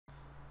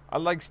I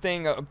like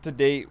staying up to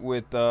date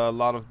with a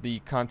lot of the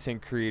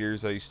content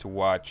creators I used to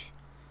watch.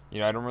 You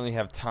know, I don't really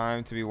have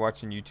time to be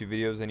watching YouTube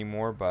videos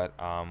anymore, but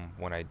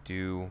when I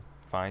do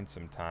find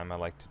some time, I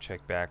like to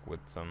check back with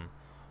some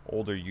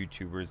older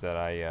YouTubers that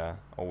I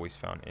always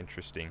found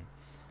interesting.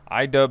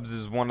 IDubbz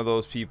is one of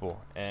those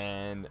people,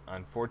 and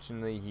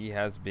unfortunately, he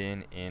has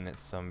been in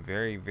some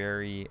very,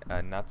 very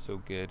not so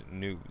good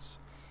news.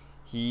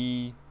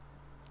 He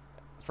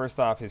First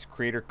off, his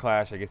creator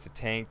clash, I guess it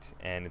tanked,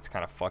 and it's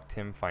kind of fucked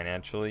him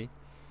financially.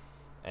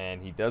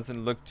 And he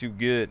doesn't look too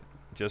good.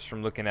 Just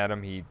from looking at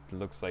him, he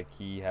looks like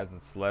he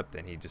hasn't slept,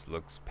 and he just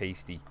looks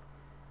pasty.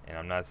 And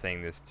I'm not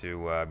saying this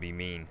to be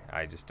mean.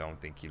 I just don't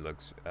think he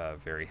looks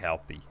very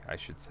healthy, I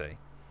should say.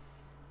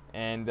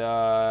 And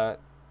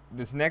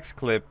this next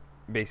clip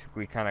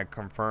basically kind of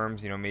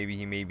confirms, you know, maybe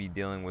he may be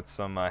dealing with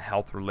some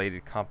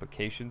health-related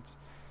complications.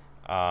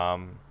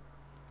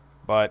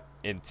 But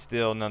it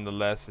still,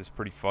 nonetheless, is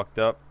pretty fucked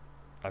up.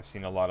 I've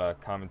seen a lot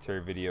of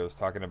commentary videos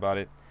talking about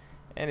it,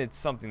 and it's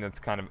something that's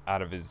kind of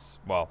out of his,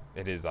 well,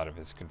 it is out of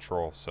his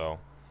control. So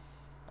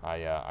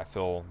I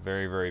feel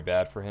very, very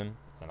bad for him,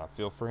 and I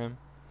feel for him,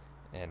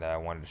 and I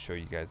wanted to show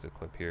you guys the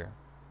clip here.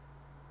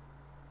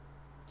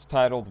 It's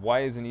titled,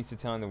 "Why is Anissa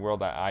telling the world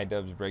that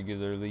IDubbz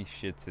regularly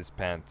shits his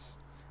pants?"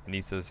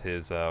 Anissa's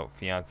his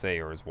fiance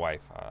or his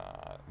wife.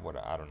 What,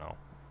 I don't know.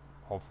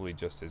 Hopefully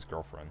just his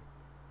girlfriend.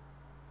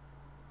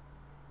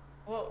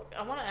 Well,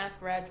 I want to ask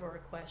Rajor a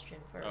question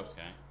first.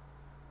 Okay.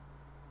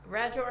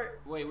 Rajor.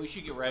 Wait, we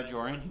should get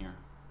Rajor in here.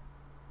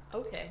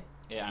 Okay.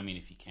 Yeah, I mean,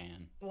 if you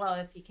can. Well,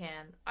 if you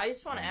can. I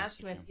just want to Yes, ask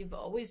him you if can. you've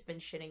always been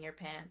shitting your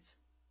pants.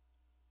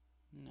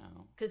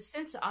 No. Because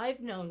since I've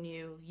known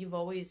you, you've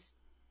always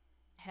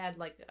had,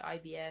 like,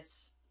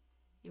 IBS.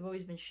 You've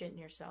always been shitting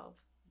yourself.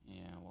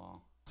 Yeah,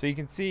 well. So you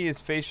can see his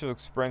facial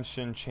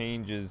expression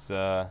changes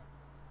a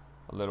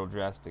little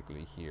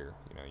drastically here.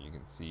 You know, you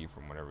can see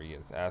from whenever he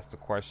gets asked a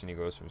question, he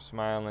goes from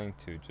smiling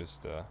to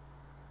just a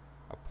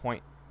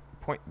point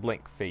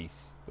blank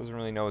face. Doesn't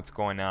really know what's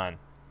going on.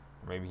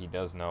 Or maybe he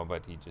does know,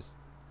 but he just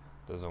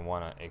doesn't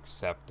want to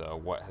accept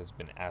what has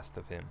been asked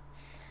of him.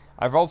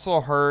 I've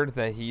also heard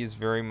that he is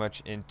very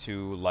much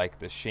into like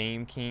the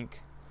shame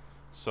kink.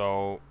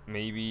 So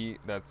maybe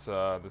that's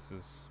this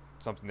is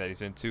something that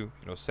he's into,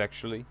 you know,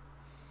 sexually.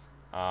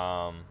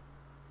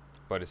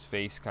 But his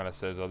face kind of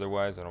says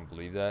otherwise. I don't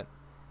believe that.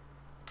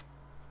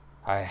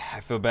 I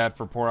feel bad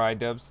for poor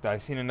IDubbz.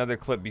 I've seen another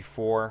clip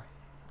before.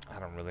 I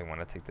don't really want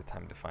to take the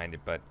time to find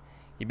it, but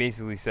he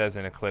basically says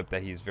in a clip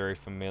that he's very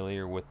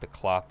familiar with the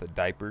cloth, the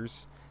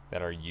diapers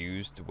that are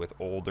used with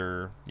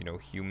older, you know,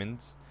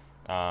 humans.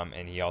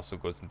 And he also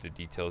goes into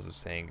details of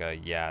saying,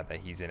 yeah, that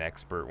he's an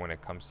expert when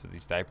it comes to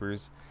these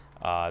diapers.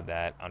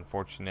 That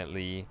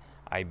unfortunately,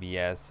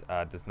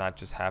 IBS does not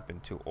just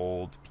happen to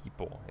old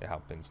people; it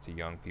happens to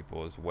young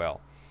people as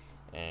well.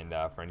 And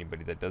for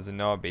anybody that doesn't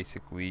know, it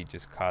basically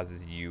just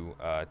causes you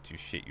to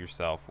shit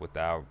yourself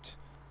without,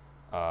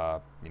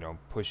 you know,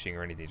 pushing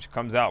or anything. It just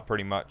comes out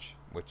pretty much,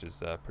 which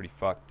is pretty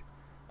fucked.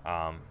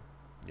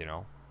 You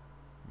know,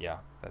 yeah,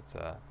 that's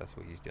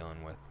what he's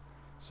dealing with.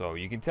 So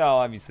you can tell,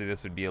 obviously,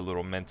 this would be a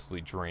little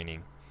mentally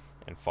draining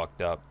and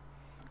fucked up.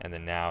 And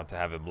then now to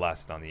have it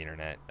blasted on the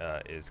internet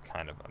is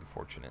kind of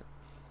unfortunate.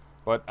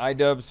 But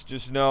IDubbz,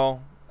 just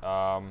know,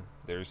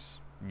 there's,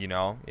 you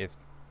know, if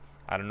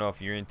I don't know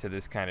if you're into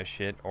this kind of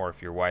shit or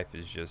if your wife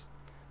is just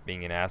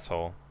being an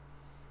asshole.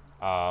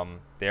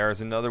 There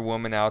is another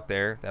woman out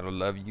there that'll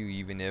love you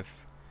even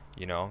if,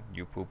 you know,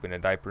 you poop in a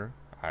diaper.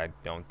 I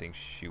don't think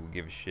she will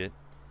give a shit.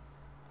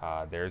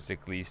 There's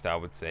at least, I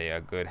would say, a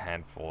good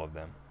handful of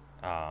them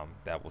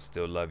that will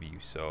still love you.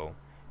 So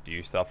do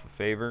yourself a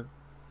favor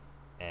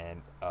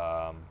and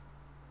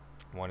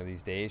one of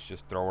these days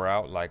just throw her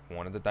out like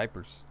one of the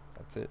diapers.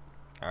 That's it.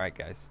 All right,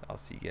 guys. I'll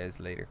see you guys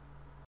later.